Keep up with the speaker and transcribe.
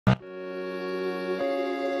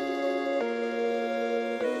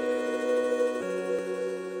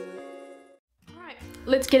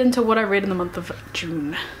let's get into what I read in the month of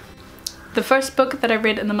June. The first book that I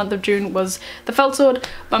read in the month of June was The Fell Sword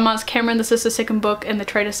by Mars Cameron. This is the second book in the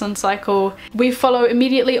Traitor Sun cycle. We follow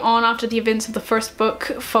immediately on after the events of the first book,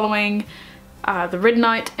 following the Red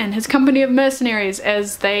Knight and his company of mercenaries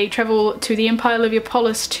as they travel to the Empire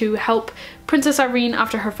Liviopolis to help Princess Irene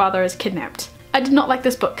after her father is kidnapped. I did not like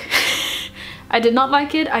this book. I did not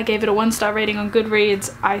like it. I gave it a 1-star rating on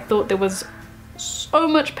Goodreads. I thought there was so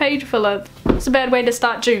much page filler. It's a bad way to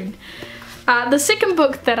start June. The second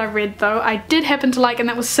book that I read though, I did happen to like, and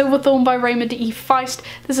that was Silverthorn by Raymond E. Feist.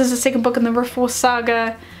 This is the second book in the Rift War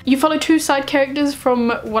saga. You follow two side characters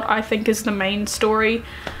from what I think is the main story,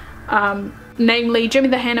 namely Jimmy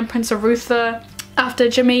the Hand and Prince Arutha. After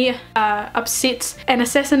Jimmy upsets an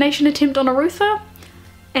assassination attempt on Arutha,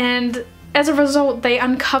 and as a result they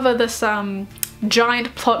uncover this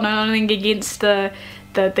giant plot not only against the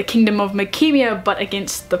kingdom of Makemia, but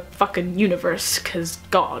against the fucking universe, cause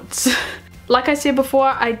gods. Like I said before,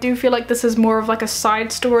 I do feel like this is more of like a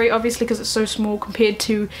side story, obviously because it's so small compared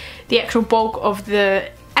to the actual bulk of the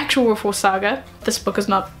actual Rift War saga. This book is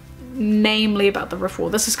not namely about the Rift War.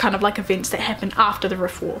 This is kind of like events that happen after the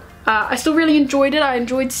Rift War. I still really enjoyed it. I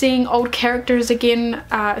enjoyed seeing old characters again,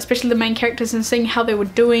 especially the main characters, and seeing how they were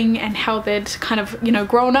doing and how they'd kind of, you know,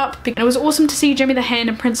 grown up. And it was awesome to see Jimmy the Hand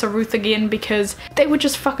and Prince Arutha again because they were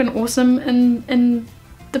just fucking awesome in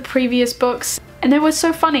the previous books, and they were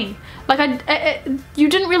so funny. Like you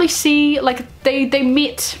didn't really see, like they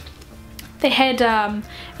met, they had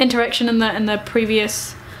interaction in the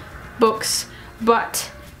previous books,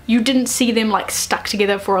 but you didn't see them like stuck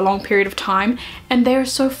together for a long period of time, and they're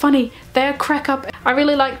so funny. They're crack up. I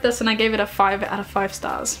really liked this and I gave it a 5 out of 5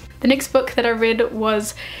 stars. The next book that I read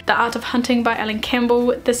was The Art of Hunting by Ellen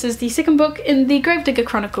Campbell. This is the second book in the Gravedigger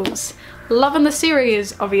Chronicles. Loving the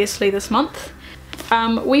series obviously this month.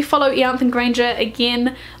 We follow Ianthan Granger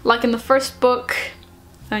again, like in the first book,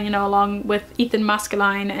 you know, along with Ethan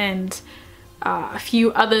Maskeline and a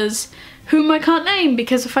few others whom I can't name,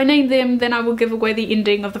 because if I name them then I will give away the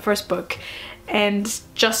ending of the first book. And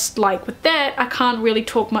just like with that, I can't really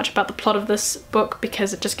talk much about the plot of this book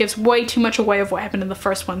because it just gives way too much away of what happened in the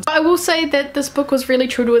first one. I will say that this book was really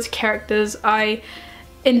true to its characters. I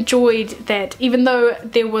enjoyed that even though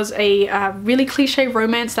there was a really cliche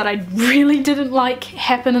romance that I really didn't like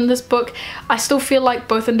happen in this book, I still feel like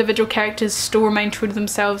both individual characters still remain true to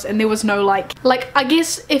themselves, and there was no like I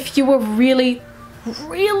guess if you were really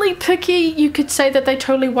picky you could say that they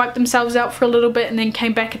totally wiped themselves out for a little bit and then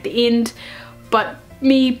came back at the end, but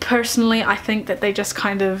me personally, I think that they just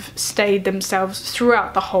kind of stayed themselves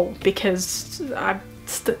throughout the whole, because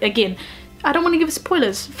again, I don't want to give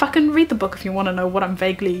spoilers. Fucking read the book if you want to know what I'm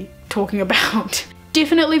vaguely talking about.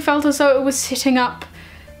 Definitely felt as though it was setting up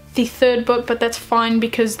the third book, but that's fine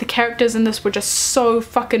because the characters in this were just so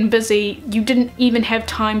fucking busy. You didn't even have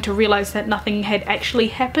time to realize that nothing had actually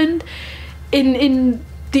happened in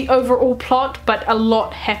the overall plot, but a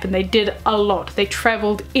lot happened. They did a lot. They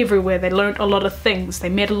traveled everywhere. They learned a lot of things. They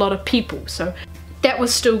met a lot of people. So that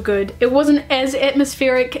was still good. It wasn't as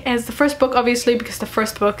atmospheric as the first book, obviously, because the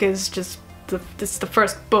first book is just it's the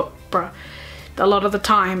first book, bruh. A lot of the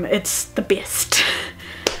time it's the best.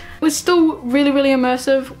 It was still really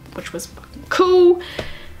immersive, which was fucking cool.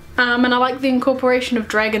 And I like the incorporation of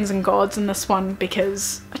dragons and gods in this one,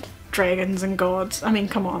 because dragons and gods, I mean,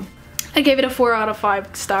 come on. I gave it a 4 out of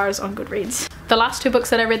 5 stars on Goodreads. The last two books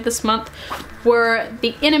that I read this month were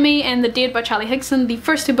The Enemy and The Dead by Charlie Higson, the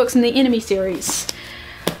first two books in the Enemy series.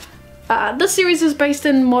 This series is based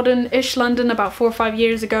in modern-ish London about 4 or 5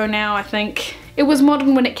 years ago now, I think. It was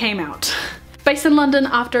modern when it came out. Based in London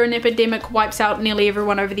after an epidemic wipes out nearly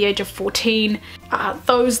everyone over the age of 14.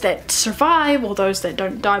 Those that survive, or those that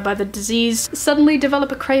don't die by the disease, suddenly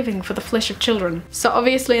develop a craving for the flesh of children. So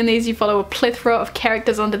obviously in these you follow a plethora of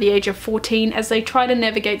characters under the age of 14 as they try to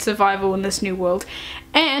navigate survival in this new world.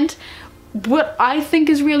 And what I think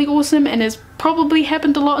is really awesome, and has probably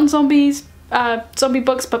happened a lot in zombie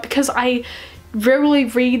books, but because I rarely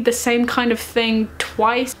read the same kind of thing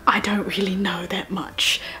twice, I don't really know that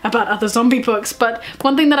much about other zombie books. But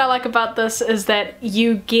one thing that I like about this is that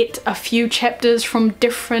you get a few chapters from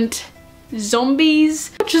different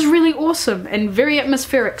zombies, which is really awesome and very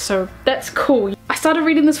atmospheric, so that's cool. I started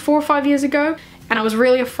reading this 4 or 5 years ago, and I was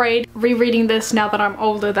really afraid rereading this now that I'm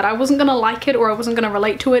older that I wasn't gonna like it, or I wasn't gonna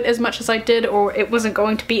relate to it as much as I did, or it wasn't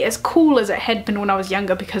going to be as cool as it had been when I was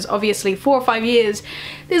younger, because obviously 4 or 5 years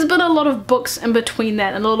there's been a lot of books in between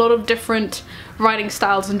that, and a lot of different writing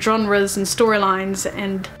styles and genres and storylines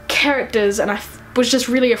and characters, and I was just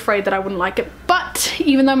really afraid that I wouldn't like it. But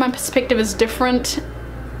even though my perspective is different,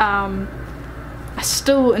 I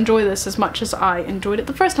still enjoy this as much as I enjoyed it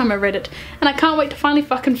the first time I read it, and I can't wait to finally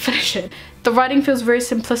fucking finish it. The writing feels very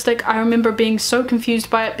simplistic. I remember being so confused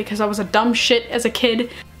by it because I was a dumb shit as a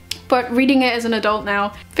kid, but reading it as an adult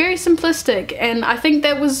now, very simplistic, and I think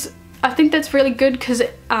that's really good because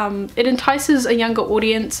it entices a younger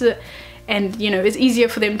audience and, you know, is easier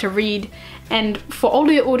for them to read. And for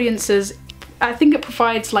older audiences, I think it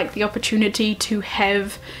provides like the opportunity to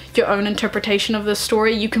have your own interpretation of the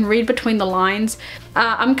story. You can read between the lines.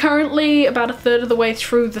 I'm currently about a third of the way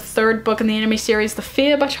through the third book in the anime series, The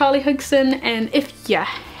Fear by Charlie Higson, and if you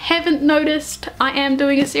haven't noticed, I am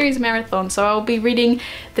doing a series marathon, so I'll be reading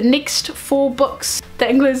the next 4 books.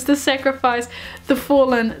 That includes The Sacrifice, The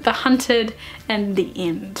Fallen, The Hunted, and The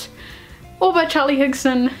End. All by Charlie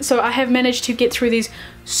Higson. So I have managed to get through these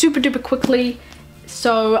super duper quickly.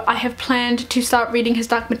 So I have planned to start reading his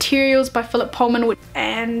Dark Materials by Philip Pullman,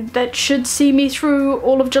 and that should see me through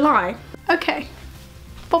all of July. Okay,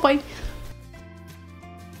 bye bye.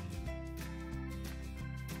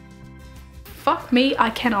 Fuck me,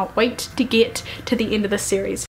 I cannot wait to get to the end of this series.